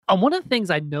One of the things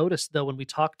I noticed, though, when we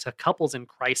talk to couples in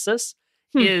crisis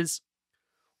Hmm. is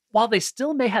while they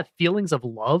still may have feelings of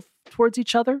love towards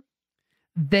each other,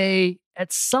 they,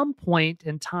 at some point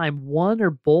in time, one or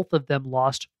both of them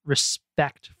lost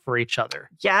respect for each other.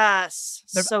 Yes.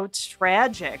 They're- So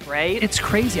tragic, right? It's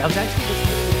crazy. I was actually listening.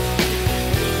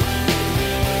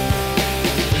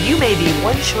 You may be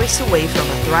one choice away from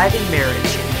a thriving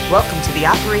marriage. Welcome to the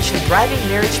Operation Thriving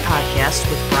Marriage podcast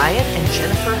with Brian and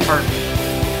Jennifer Harvey.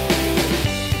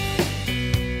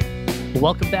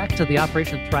 Welcome back to the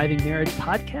Operation Thriving Marriage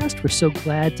podcast. We're so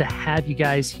glad to have you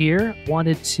guys here.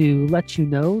 Wanted to let you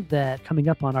know that coming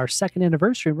up on our second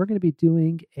anniversary, we're going to be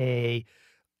doing a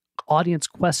audience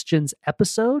questions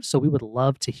episode. So we would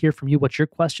love to hear from you what your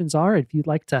questions are. If you'd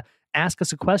like to ask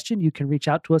us a question, you can reach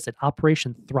out to us at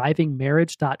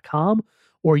operationthrivingmarriage.com,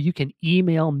 or you can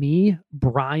email me,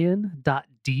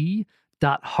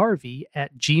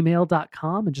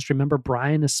 brian.d.harvey@gmail.com. And just remember,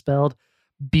 Brian is spelled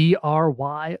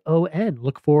Bryon.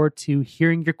 Look forward to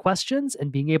hearing your questions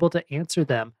and being able to answer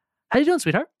them. How you doing,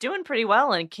 sweetheart? Doing pretty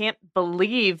well, and can't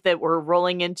believe that we're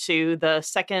rolling into the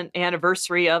second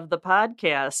anniversary of the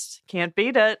podcast. Can't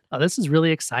beat it. This is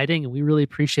really exciting, and we really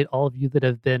appreciate all of you that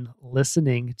have been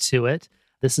listening to it.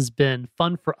 This has been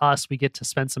fun for us. We get to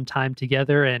spend some time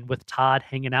together and with Todd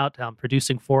hanging out,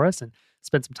 producing for us, and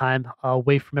spend some time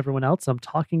away from everyone else. I'm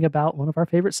talking about one of our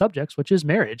favorite subjects, which is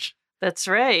marriage. That's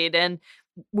right. And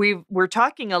we're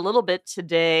talking a little bit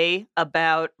today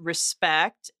about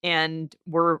respect, and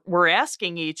we're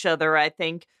asking each other, I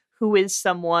think, who is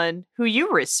someone who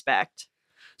you respect?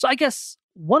 So I guess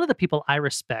one of the people I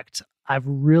respect, I've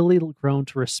really grown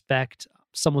to respect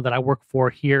someone that I work for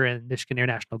here in Michigan Air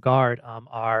National Guard,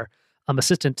 our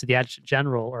assistant to the Adjutant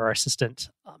General, or our assistant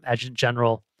Adjutant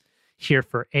General here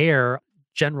for Air,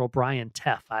 General Brian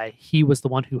Teff. He was the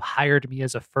one who hired me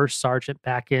as a first sergeant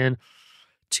back in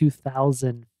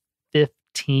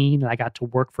 2015. I got to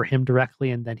work for him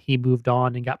directly, and then he moved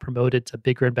on and got promoted to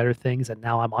bigger and better things. And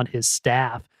now I'm on his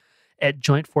staff at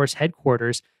Joint Force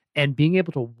Headquarters, and being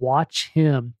able to watch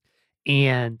him.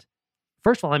 And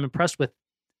first of all, I'm impressed with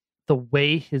the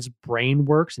way his brain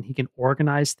works, and he can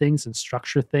organize things and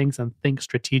structure things and think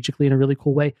strategically in a really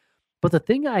cool way. But the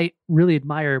thing I really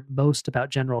admire most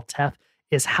about General Teff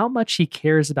is how much he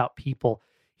cares about people.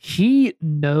 He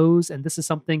knows, and this is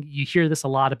something, you hear this a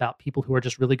lot about people who are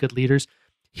just really good leaders.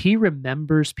 He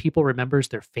remembers people, remembers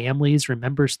their families,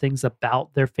 remembers things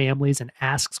about their families, and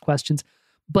asks questions.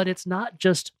 But it's not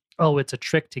just, oh, it's a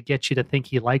trick to get you to think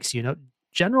he likes you. No,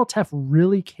 General Teff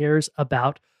really cares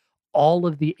about all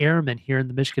of the airmen here in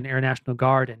the Michigan Air National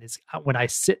Guard. And when I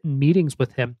sit in meetings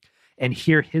with him and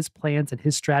hear his plans and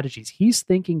his strategies, he's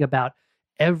thinking about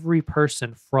every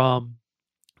person, from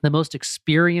the most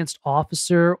experienced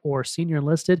officer or senior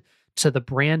enlisted to the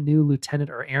brand new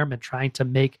lieutenant or airman, trying to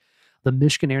make the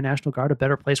Michigan Air National Guard a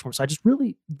better place for him. So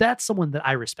that's someone that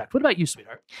I respect. What about you,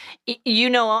 sweetheart? You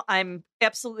know, I'm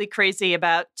absolutely crazy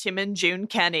about Tim and June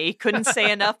Kenny. Couldn't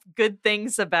say enough good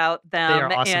things about them. They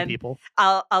are awesome and people.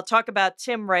 I'll talk about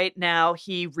Tim right now.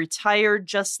 He retired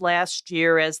just last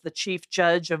year as the chief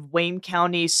judge of Wayne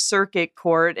County Circuit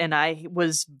Court, and I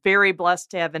was very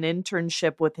blessed to have an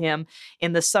internship with him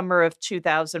in the summer of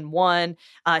 2001.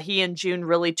 He and June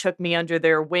really took me under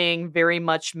their wing, very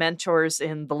much mentors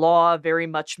in the law, very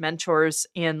much mentors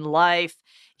in life.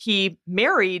 He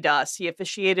married us. He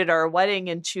officiated our wedding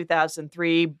in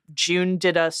 2003. June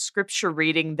did a scripture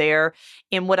reading there.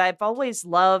 And what I've always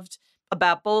loved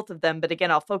about both of them, but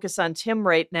again, I'll focus on Tim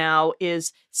right now,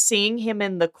 is seeing him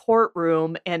in the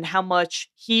courtroom and how much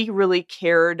he really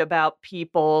cared about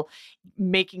people,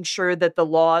 making sure that the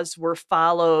laws were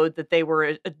followed, that they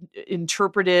were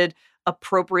interpreted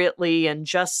appropriately and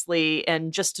justly.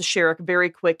 And just to share a very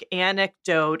quick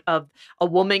anecdote of a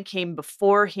woman came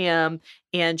before him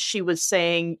and she was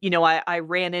saying, you know, I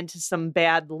ran into some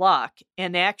bad luck.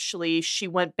 And actually she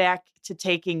went back to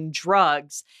taking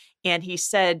drugs. And he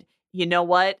said, you know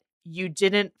what? You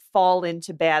didn't fall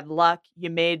into bad luck. You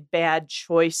made bad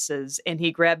choices. And he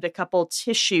grabbed a couple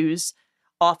tissues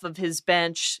off of his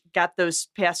bench, got those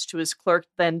passed to his clerk,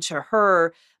 then to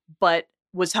her, but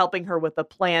was helping her with a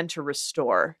plan to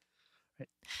restore. Right.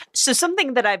 So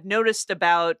something that I've noticed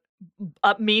about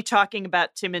me talking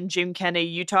about Tim and June Kenny,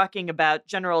 you talking about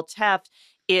General Teff,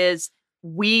 is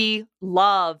we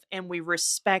love and we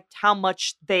respect how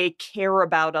much they care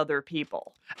about other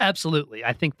people. Absolutely.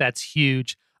 I think that's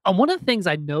huge. One of the things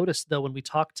I noticed, though, when we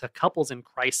talk to couples in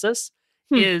crisis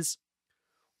is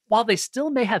while they still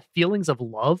may have feelings of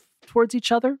love towards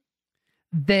each other,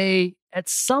 they, at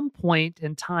some point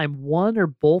in time, one or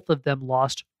both of them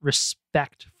lost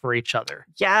respect for each other.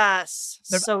 Yes.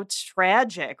 So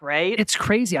tragic, right? It's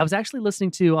crazy. I was actually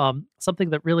listening to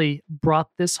something that really brought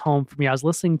this home for me. I was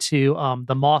listening to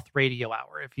the Moth Radio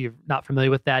Hour. If you're not familiar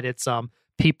with that, it's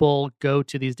people go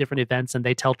to these different events and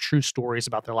they tell true stories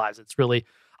about their lives. It's really,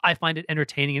 I find it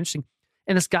entertaining and interesting.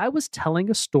 And this guy was telling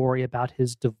a story about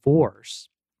his divorce.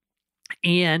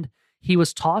 And he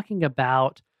was talking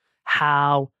about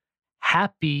how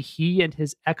happy he and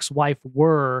his ex-wife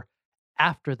were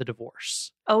after the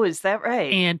divorce. Oh, is that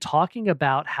right? And talking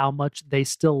about how much they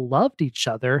still loved each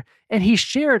other. And he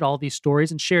shared all these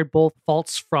stories and shared both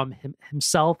faults from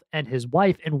himself and his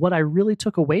wife. And what I really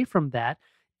took away from that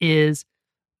is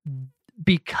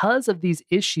because of these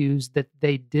issues that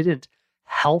they didn't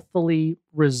healthily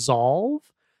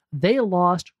resolve, they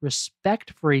lost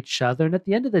respect for each other. And at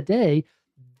the end of the day,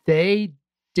 they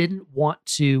didn't want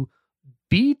to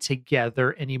be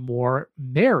together anymore,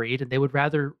 married, and they would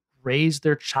rather raise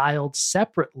their child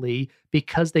separately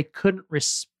because they couldn't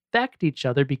respect each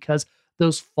other because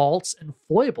those faults and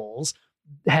foibles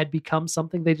had become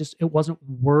something it wasn't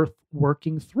worth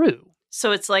working through.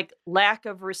 So it's like lack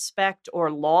of respect or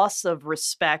loss of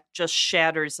respect just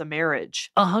shatters a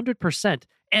marriage. 100%.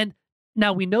 And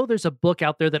now we know there's a book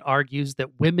out there that argues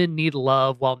that women need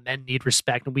love while men need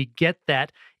respect. And we get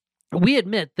that. We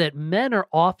admit that men are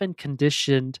often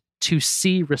conditioned to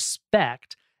see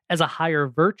respect as a higher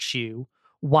virtue,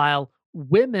 while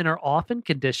women are often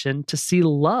conditioned to see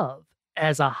love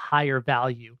as a higher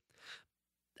value.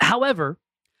 However,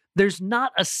 there's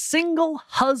not a single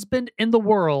husband in the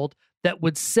world that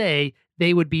would say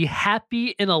they would be happy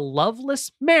in a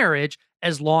loveless marriage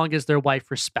as long as their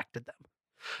wife respected them.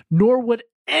 Nor would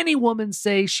any woman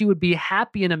say she would be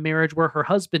happy in a marriage where her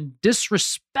husband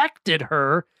disrespected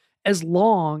her as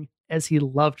long as he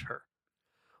loved her.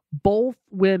 Both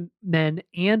men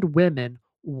and women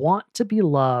want to be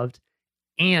loved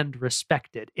and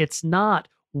respected. It's not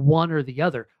one or the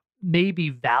other. Maybe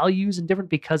values and different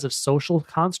because of social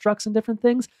constructs and different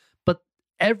things, but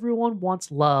everyone wants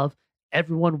love.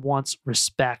 Everyone wants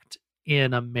respect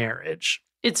in a marriage.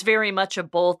 It's very much a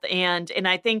both and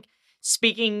I think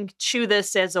speaking to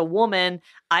this as a woman,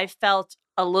 I felt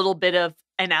a little bit of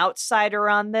an outsider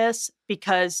on this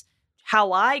because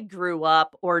how I grew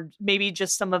up, or maybe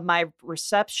just some of my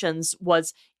receptions,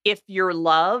 was if you're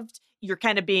loved, you're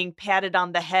kind of being patted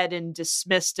on the head and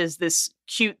dismissed as this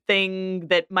cute thing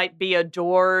that might be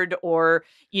adored or,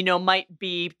 might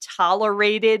be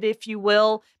tolerated, if you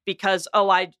will, because,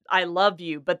 I love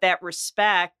you. But that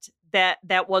respect,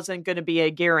 that wasn't going to be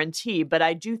a guarantee. But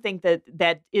I do think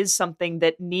that is something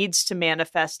that needs to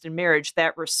manifest in marriage,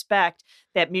 that respect,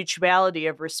 that mutuality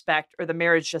of respect, or the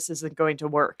marriage just isn't going to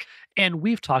work. And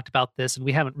we've talked about this, and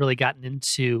we haven't really gotten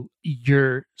into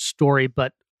your story,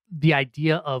 but the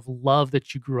idea of love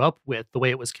that you grew up with, the way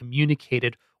it was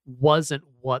communicated, wasn't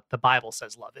what the Bible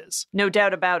says love is. No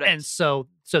doubt about it. And so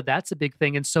that's a big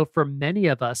thing. And so for many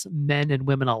of us, men and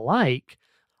women alike,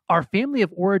 our family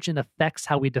of origin affects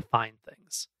how we define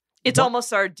things. It's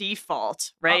almost our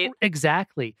default, right?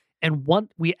 Exactly. And what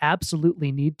we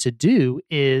absolutely need to do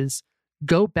is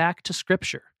go back to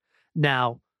Scripture.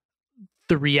 Now,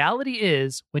 the reality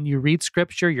is when you read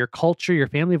Scripture, your culture, your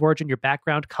family of origin, your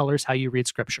background colors how you read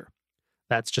Scripture.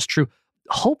 That's just true.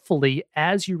 Hopefully,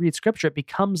 as you read Scripture, it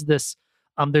becomes this,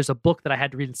 there's a book that I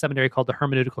had to read in seminary called The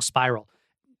Hermeneutical Spiral.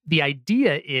 The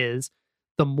idea is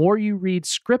the more you read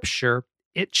Scripture,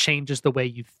 it changes the way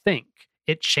you think.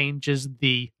 It changes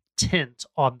the tint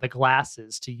on the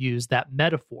glasses, to use that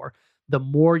metaphor. The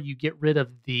more you get rid of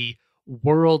the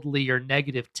worldly or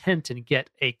negative tint and get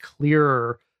a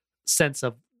clearer sense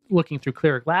of looking through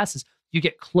clearer glasses, you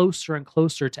get closer and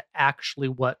closer to actually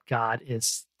what God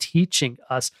is teaching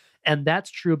us. And that's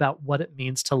true about what it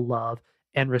means to love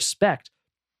and respect.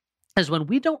 As when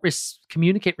we don't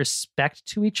communicate respect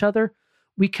to each other,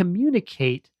 we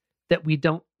communicate that we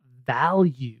don't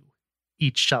value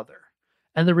each other.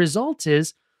 And the result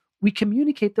is we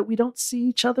communicate that we don't see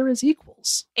each other as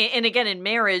equals. And again, in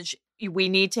marriage, we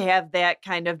need to have that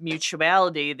kind of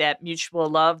mutuality, that mutual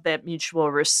love, that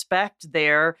mutual respect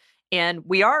there. And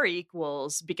we are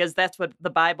equals because that's what the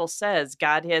Bible says.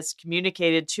 God has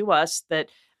communicated to us that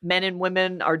men and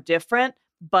women are different,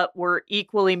 but we're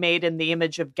equally made in the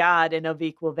image of God and of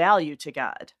equal value to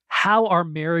God. How our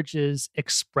marriages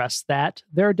express that,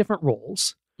 there are different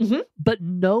roles. Mm-hmm. But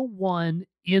no one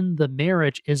in the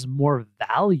marriage is more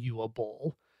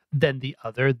valuable than the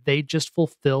other. They just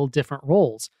fulfill different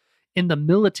roles. In the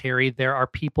military, there are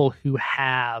people who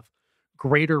have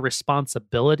greater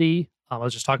responsibility I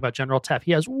was just talking about General Teff.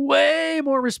 He has way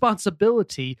more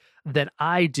responsibility than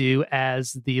I do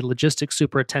as the logistics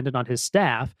superintendent on his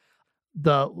staff.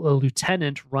 The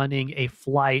lieutenant running a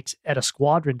flight at a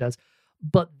squadron does.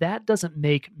 But that doesn't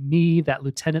make me, that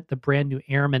lieutenant, the brand new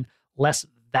airman, less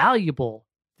valuable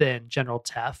than General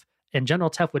Teff. And General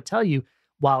Teff would tell you,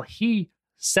 while he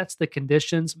sets the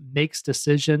conditions, makes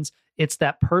decisions, it's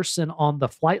that person on the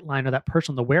flight line or that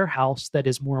person in the warehouse that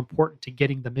is more important to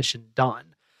getting the mission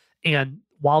done. And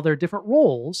while they're different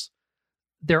roles,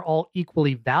 they're all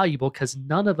equally valuable because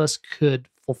none of us could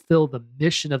fulfill the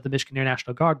mission of the Michigan Air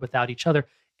National Guard without each other.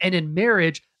 And in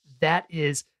marriage, that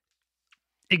is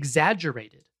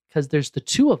exaggerated because there's the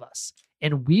two of us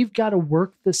and we've got to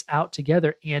work this out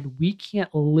together, and we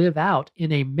can't live out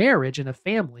in a marriage, in a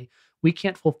family. We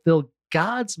can't fulfill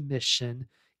God's mission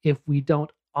if we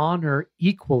don't honor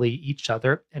equally each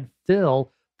other and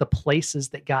fill the places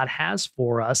that God has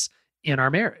for us in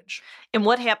our marriage. And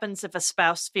what happens if a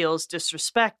spouse feels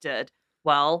disrespected?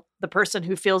 Well, the person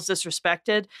who feels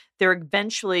disrespected, they're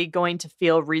eventually going to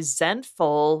feel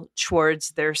resentful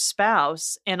towards their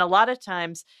spouse. And a lot of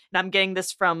times, and I'm getting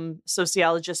this from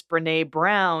sociologist Brene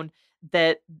Brown,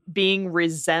 that being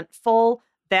resentful,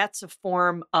 that's a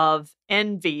form of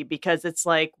envy because it's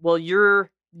like, well,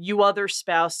 you other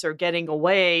spouse are getting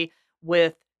away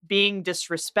with being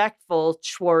disrespectful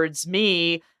towards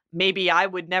me. Maybe I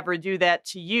would never do that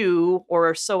to you,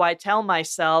 or so I tell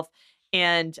myself.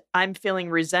 And I'm feeling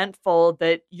resentful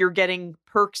that you're getting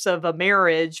perks of a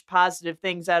marriage, positive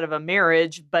things out of a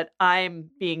marriage, but I'm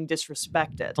being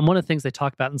disrespected. And one of the things they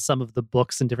talk about in some of the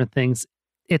books and different things,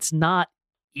 it's not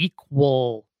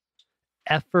equal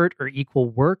effort or equal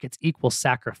work, it's equal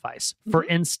sacrifice. Mm-hmm. For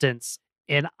instance,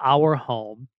 in our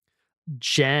home,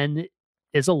 Jen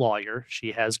is a lawyer.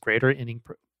 She has greater earning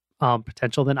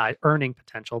potential than I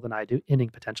do, inning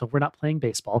potential. We're not playing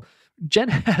baseball. Jen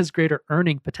has greater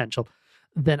earning potential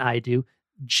than I do.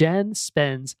 Jen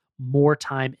spends more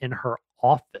time in her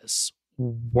office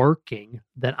working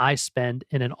than I spend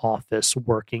in an office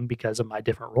working because of my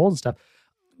different roles and stuff.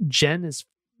 Jen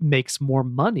makes more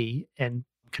money and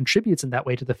contributes in that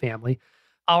way to the family.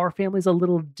 Our family's a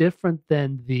little different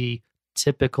than the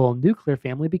typical nuclear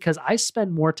family because I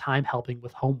spend more time helping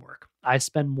with homework. I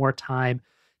spend more time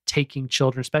taking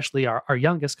children, especially our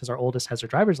youngest, because our oldest has her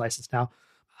driver's license now.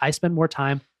 I spend more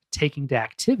time taking to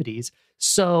activities.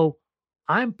 So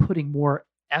I'm putting more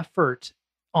effort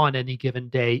on any given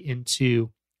day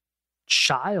into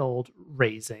child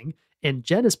raising, and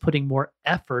Jen is putting more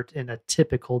effort in a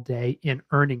typical day in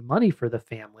earning money for the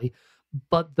family.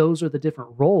 But those are the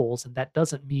different roles, and that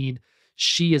doesn't mean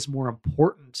she is more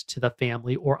important to the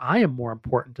family or I am more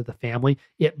important to the family.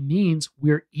 It means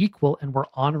we're equal and we're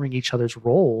honoring each other's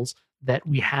roles that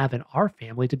we have in our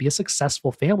family to be a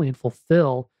successful family and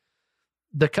fulfill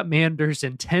the commander's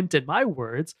intent, in my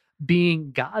words,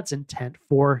 being God's intent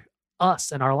for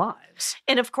us and our lives.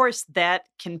 And of course, that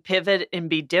can pivot and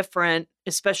be different,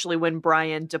 especially when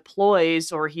Brian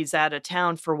deploys or he's out of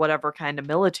town for whatever kind of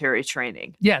military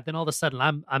training. Yeah, then all of a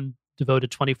sudden I'm devoted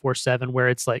 24/7, where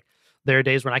it's like, there are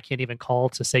days when I can't even call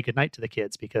to say goodnight to the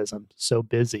kids because I'm so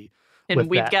busy. And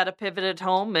we've got to pivot at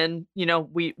home, and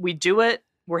we do it.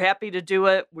 We're happy to do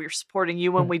it. We're supporting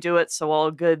you when we do it, so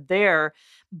all good there.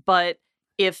 But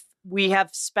if we have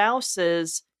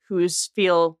spouses who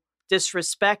feel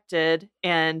disrespected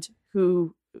and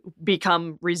who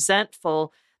become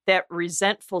resentful, that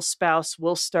resentful spouse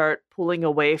will start pulling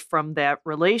away from that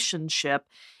relationship.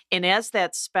 And as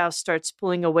that spouse starts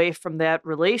pulling away from that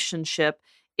relationship,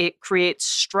 it creates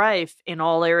strife in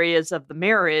all areas of the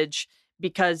marriage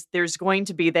because there's going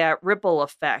to be that ripple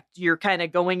effect. You're kind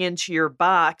of going into your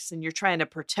box and you're trying to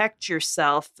protect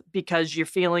yourself because you're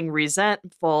feeling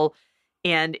resentful,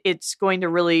 and it's going to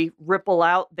really ripple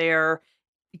out there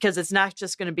because it's not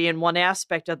just going to be in one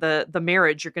aspect of the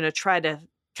marriage. You're going to try to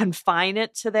confine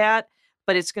it to that,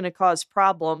 but it's going to cause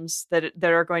problems that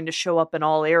are going to show up in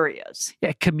all areas.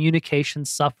 Yeah, communication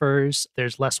suffers.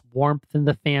 There's less warmth in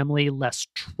the family, less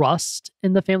trust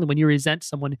in the family. When you resent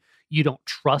someone, you don't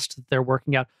trust that they're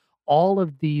working out all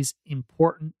of these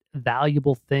important,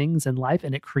 valuable things in life,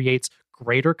 and it creates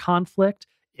greater conflict.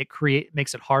 It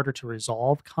makes it harder to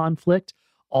resolve conflict.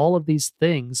 All of these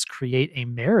things create a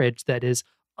marriage that is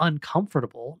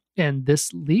uncomfortable, and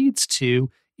this leads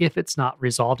to, if it's not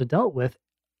resolved and dealt with,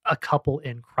 a couple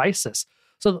in crisis.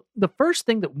 So the first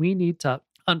thing that we need to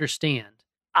understand,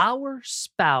 our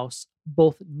spouse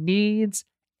both needs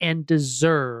and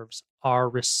deserves our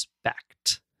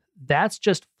respect. That's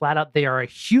just flat out. They are a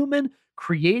human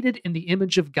created in the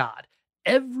image of God.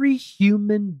 Every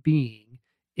human being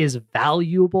is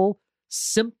valuable,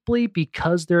 simply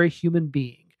because they're a human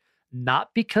being, not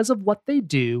because of what they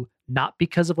do, not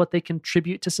because of what they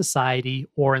contribute to society,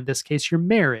 or in this case, your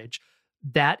marriage.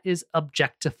 That is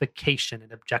objectification,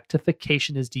 and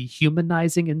objectification is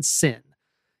dehumanizing and sin.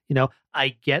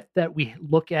 I get that we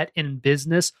look at in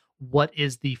business what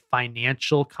is the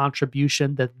financial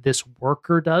contribution that this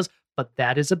worker does, but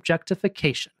that is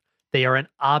objectification. They are an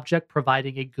object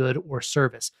providing a good or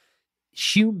service.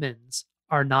 Humans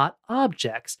are not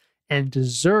objects and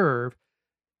deserve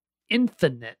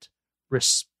infinite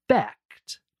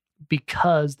respect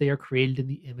because they are created in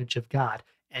the image of God.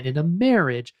 And in a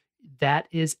marriage, that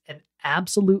is an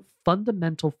absolute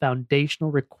fundamental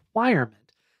foundational requirement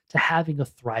to having a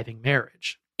thriving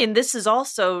marriage. And this is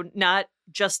also not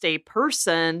just a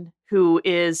person who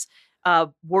is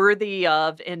worthy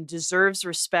of and deserves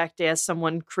respect as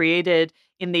someone created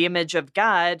in the image of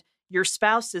God. Your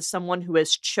spouse is someone who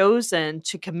has chosen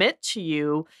to commit to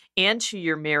you and to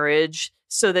your marriage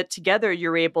so that together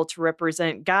you're able to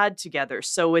represent God together.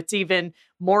 So it's even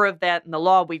more of that in the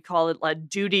law. We call it a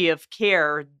duty of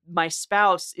care. My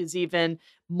spouse is even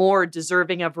more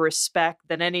deserving of respect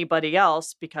than anybody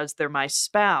else because they're my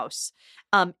spouse.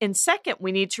 And second,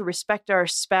 we need to respect our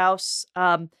spouse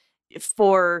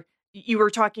for, you were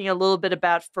talking a little bit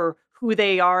about for who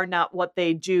they are, not what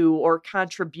they do, or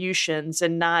contributions,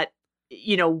 and not,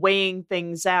 weighing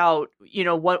things out,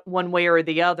 one way or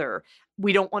the other.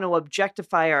 We don't want to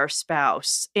objectify our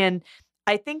spouse. And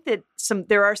I think that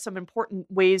there are some important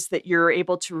ways that you're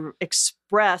able to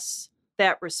express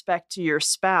that respect to your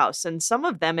spouse. And some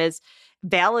of them is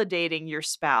validating your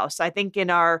spouse. I think in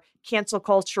our cancel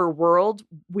culture world,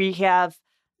 we have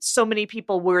so many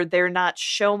people where they're not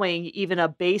showing even a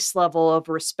base level of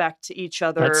respect to each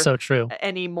other. That's so true.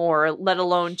 Anymore, let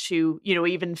alone to,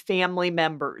 even family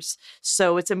members.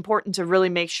 So it's important to really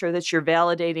make sure that you're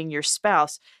validating your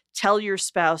spouse. Tell your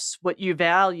spouse what you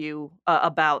value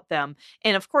about them.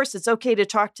 And of course, it's okay to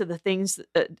talk to the things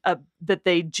that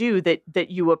they do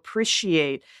that you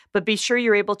appreciate, but be sure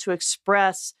you're able to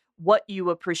express what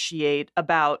you appreciate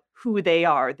about who they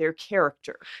are, their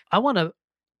character. I want to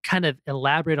kind of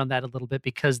elaborate on that a little bit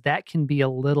because that can be a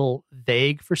little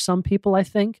vague for some people, I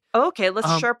think. Okay,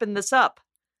 let's sharpen this up.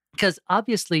 Because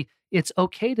obviously, it's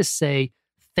okay to say,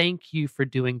 thank you for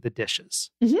doing the dishes.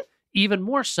 Mm-hmm. Even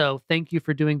more so, thank you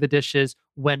for doing the dishes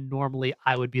when normally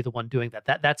I would be the one doing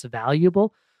that. That's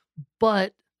valuable.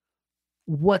 But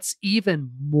what's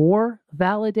even more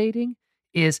validating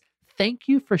is thank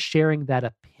you for sharing that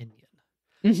opinion.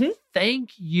 Mm-hmm.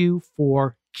 Thank you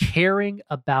for caring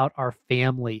about our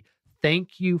family.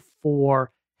 Thank you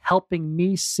for helping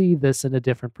me see this in a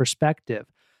different perspective.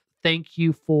 Thank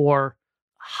you for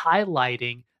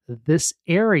highlighting this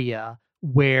area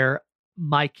where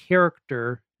my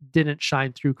character didn't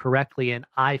shine through correctly and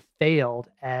I failed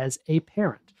as a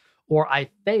parent, or I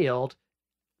failed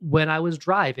when I was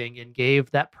driving and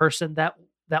gave that person that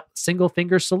single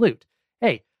finger salute.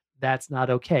 Hey, that's not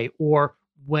okay. Or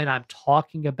when I'm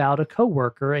talking about a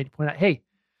coworker and point out, hey,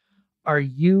 are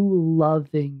you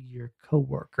loving your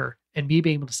coworker? And me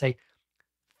being able to say,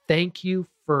 thank you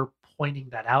for pointing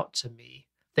that out to me.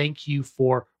 Thank you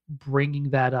for bringing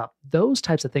that up. Those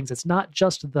types of things. It's not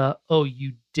just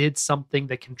you did something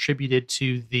that contributed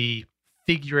to the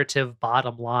figurative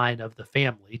bottom line of the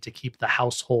family to keep the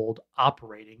household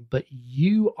operating, but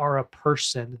you are a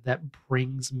person that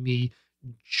brings me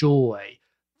joy.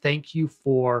 Thank you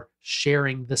for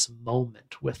sharing this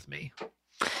moment with me.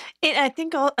 And I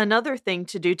think another thing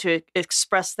to do to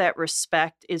express that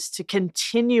respect is to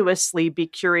continuously be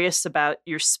curious about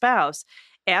your spouse.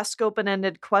 Ask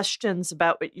open-ended questions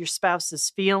about what your spouse is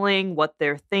feeling, what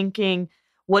they're thinking.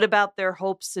 What about their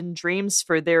hopes and dreams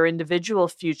for their individual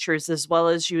futures as well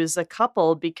as you as a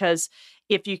couple? Because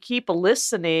if you keep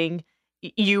listening,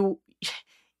 you're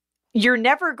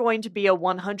never going to be a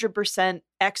 100%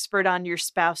 expert on your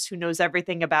spouse who knows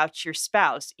everything about your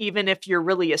spouse. Even if you're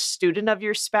really a student of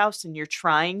your spouse and you're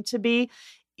trying to be,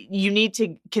 you need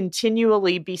to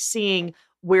continually be seeing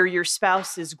where your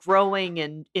spouse is growing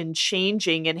and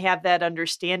changing and have that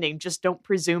understanding. Just don't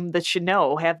presume that you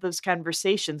know. Have those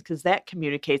conversations because that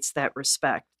communicates that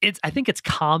respect. I think it's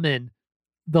common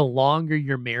the longer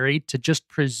you're married to just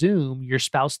presume your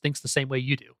spouse thinks the same way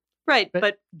you do. Right.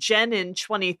 But Jen in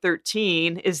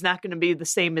 2013 is not going to be the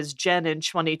same as Jen in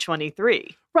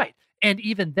 2023. Right. And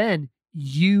even then,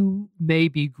 you may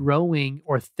be growing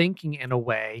or thinking in a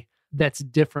way that's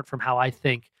different from how I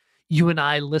think. You and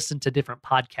I listen to different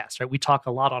podcasts, right? We talk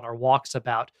a lot on our walks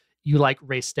about you like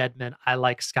Ray Steadman, I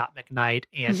like Scott McKnight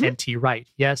and N.T. Wright.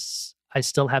 Yes, I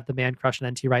still have the man crush on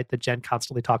N.T. Wright that Jen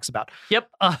constantly talks about. Yep.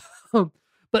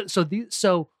 But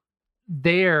so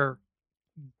they're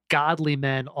godly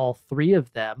men, all three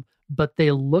of them, but they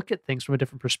look at things from a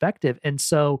different perspective. And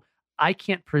so I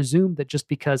can't presume that just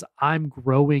because I'm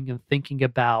growing and thinking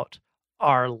about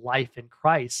our life in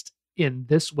Christ in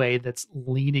this way that's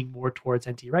leaning more towards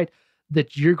anti-right,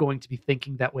 that you're going to be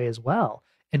thinking that way as well.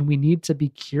 And we need to be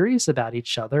curious about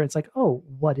each other. It's like, oh,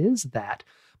 what is that?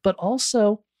 But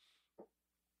also,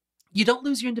 you don't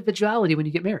lose your individuality when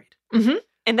you get married. Mm-hmm.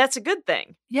 And that's a good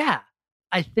thing. Yeah.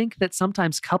 I think that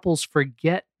sometimes couples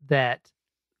forget that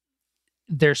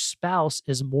their spouse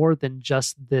is more than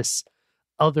just this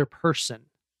other person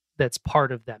that's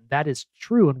part of them. That is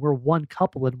true. And we're one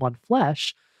couple in one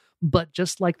flesh. But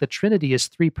just like the Trinity is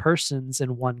three persons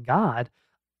in one God,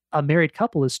 a married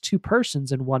couple is two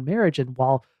persons in one marriage. And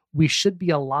while we should be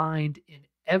aligned in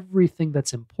everything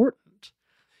that's important,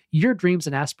 your dreams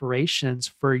and aspirations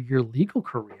for your legal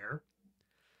career,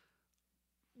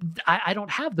 I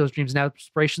don't have those dreams and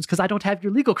aspirations because I don't have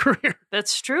your legal career.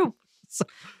 That's true.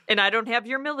 And I don't have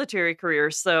your military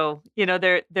career. So,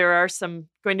 there are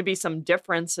going to be some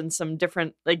difference and some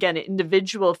different, again,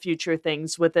 individual future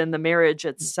things within the marriage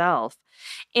itself.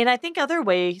 And I think other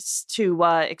ways to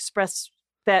express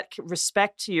that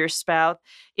respect to your spouse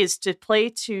is to play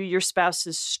to your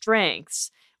spouse's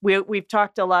strengths. We've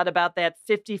talked a lot about that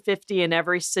 50-50 in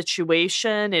every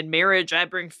situation. In marriage, I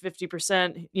bring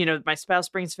 50%, my spouse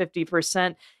brings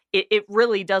 50%. It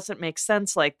really doesn't make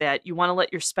sense like that. You want to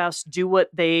let your spouse do what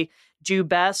they do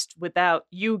best without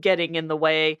you getting in the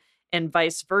way, and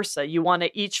vice versa. You want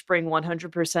to each bring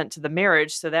 100% to the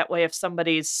marriage. So that way, if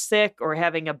somebody's sick or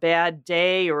having a bad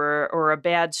day or a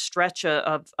bad stretch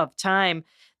of time,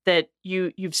 that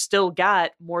you've still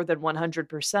got more than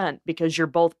 100% because you're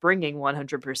both bringing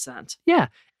 100%. Yeah.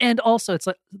 And also, it's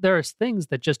like there's things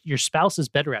that just your spouse is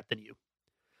better at than you.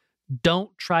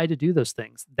 Don't try to do those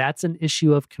things. That's an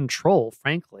issue of control,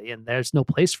 frankly, and there's no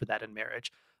place for that in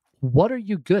marriage. What are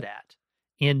you good at?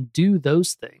 And do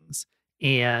those things.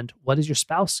 And what is your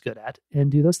spouse good at? And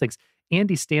do those things.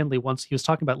 Andy Stanley once, he was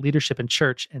talking about leadership in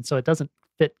church, and so it doesn't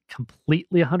fit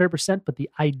completely 100%, but the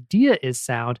idea is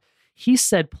sound. He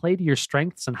said, play to your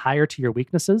strengths and hire to your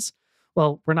weaknesses.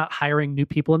 Well, we're not hiring new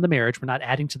people in the marriage. We're not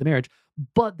adding to the marriage.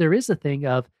 But there is a thing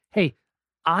of, hey,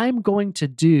 I'm going to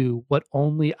do what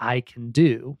only I can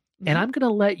do, and I'm going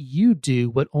to let you do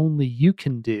what only you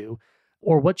can do,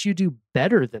 or what you do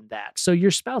better than that. So your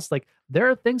spouse, like, there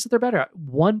are things that they're better at.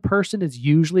 One person is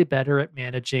usually better at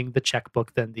managing the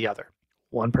checkbook than the other.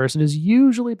 One person is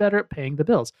usually better at paying the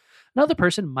bills. Another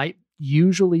person might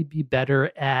usually be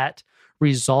better at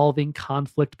resolving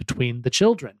conflict between the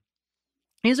children.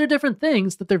 These are different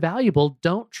things that they're valuable.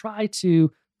 Don't try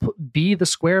to be the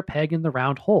square peg in the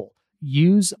round hole.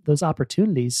 Use those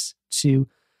opportunities to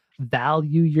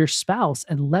value your spouse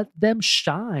and let them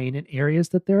shine in areas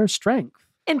that they're a strength.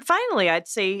 And finally, I'd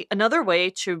say another way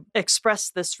to express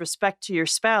this respect to your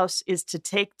spouse is to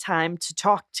take time to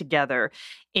talk together.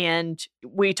 And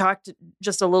we talked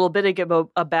just a little bit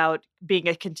ago about being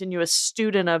a continuous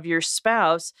student of your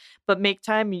spouse, but make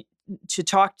time to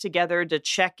talk together, to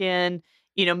check in,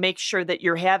 make sure that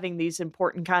you're having these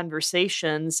important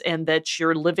conversations and that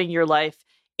you're living your life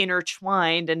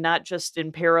intertwined and not just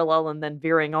in parallel and then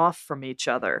veering off from each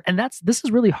other. And this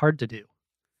is really hard to do.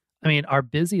 I mean, our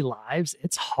busy lives,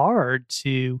 it's hard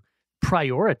to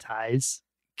prioritize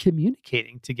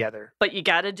communicating together. But you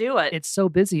got to do it. It's so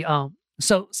busy.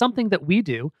 So something that we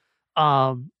do,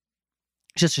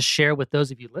 just to share with those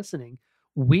of you listening,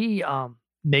 we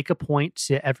make a point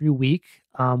to every week.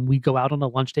 We go out on a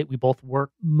lunch date. We both work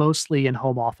mostly in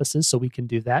home offices, so we can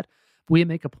do that. We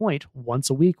make a point once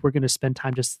a week. We're going to spend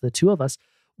time just the two of us.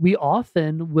 We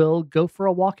often will go for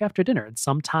a walk after dinner. And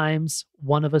sometimes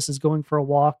one of us is going for a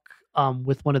walk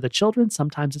with one of the children.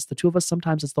 Sometimes it's the two of us.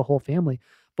 Sometimes it's the whole family.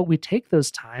 But we take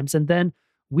those times, and then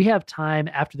we have time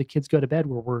after the kids go to bed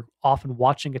where we're often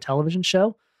watching a television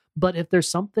show. But if there's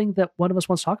something that one of us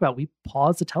wants to talk about, we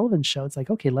pause the television show. It's like,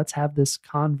 okay, let's have this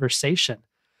conversation.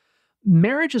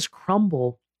 Marriages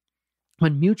crumble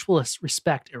when mutual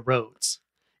respect erodes.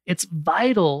 It's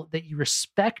vital that you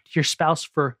respect your spouse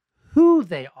for who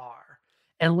they are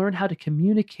and learn how to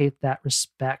communicate that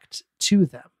respect to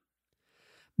them.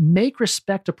 Make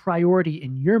respect a priority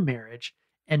in your marriage,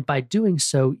 and by doing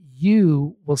so,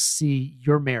 you will see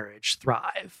your marriage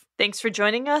thrive. Thanks for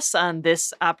joining us on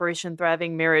this Operation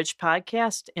Thriving Marriage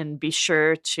podcast, and be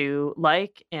sure to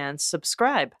like and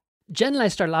subscribe. Jen and I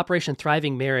started Operation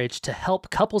Thriving Marriage to help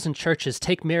couples and churches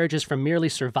take marriages from merely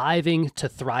surviving to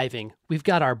thriving. We've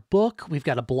got our book, we've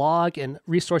got a blog, and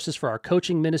resources for our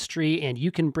coaching ministry, and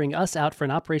you can bring us out for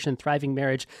an Operation Thriving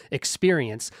Marriage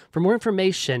experience. For more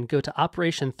information, go to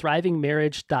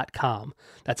operationthrivingmarriage.com.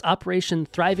 That's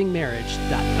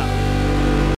operationthrivingmarriage.com.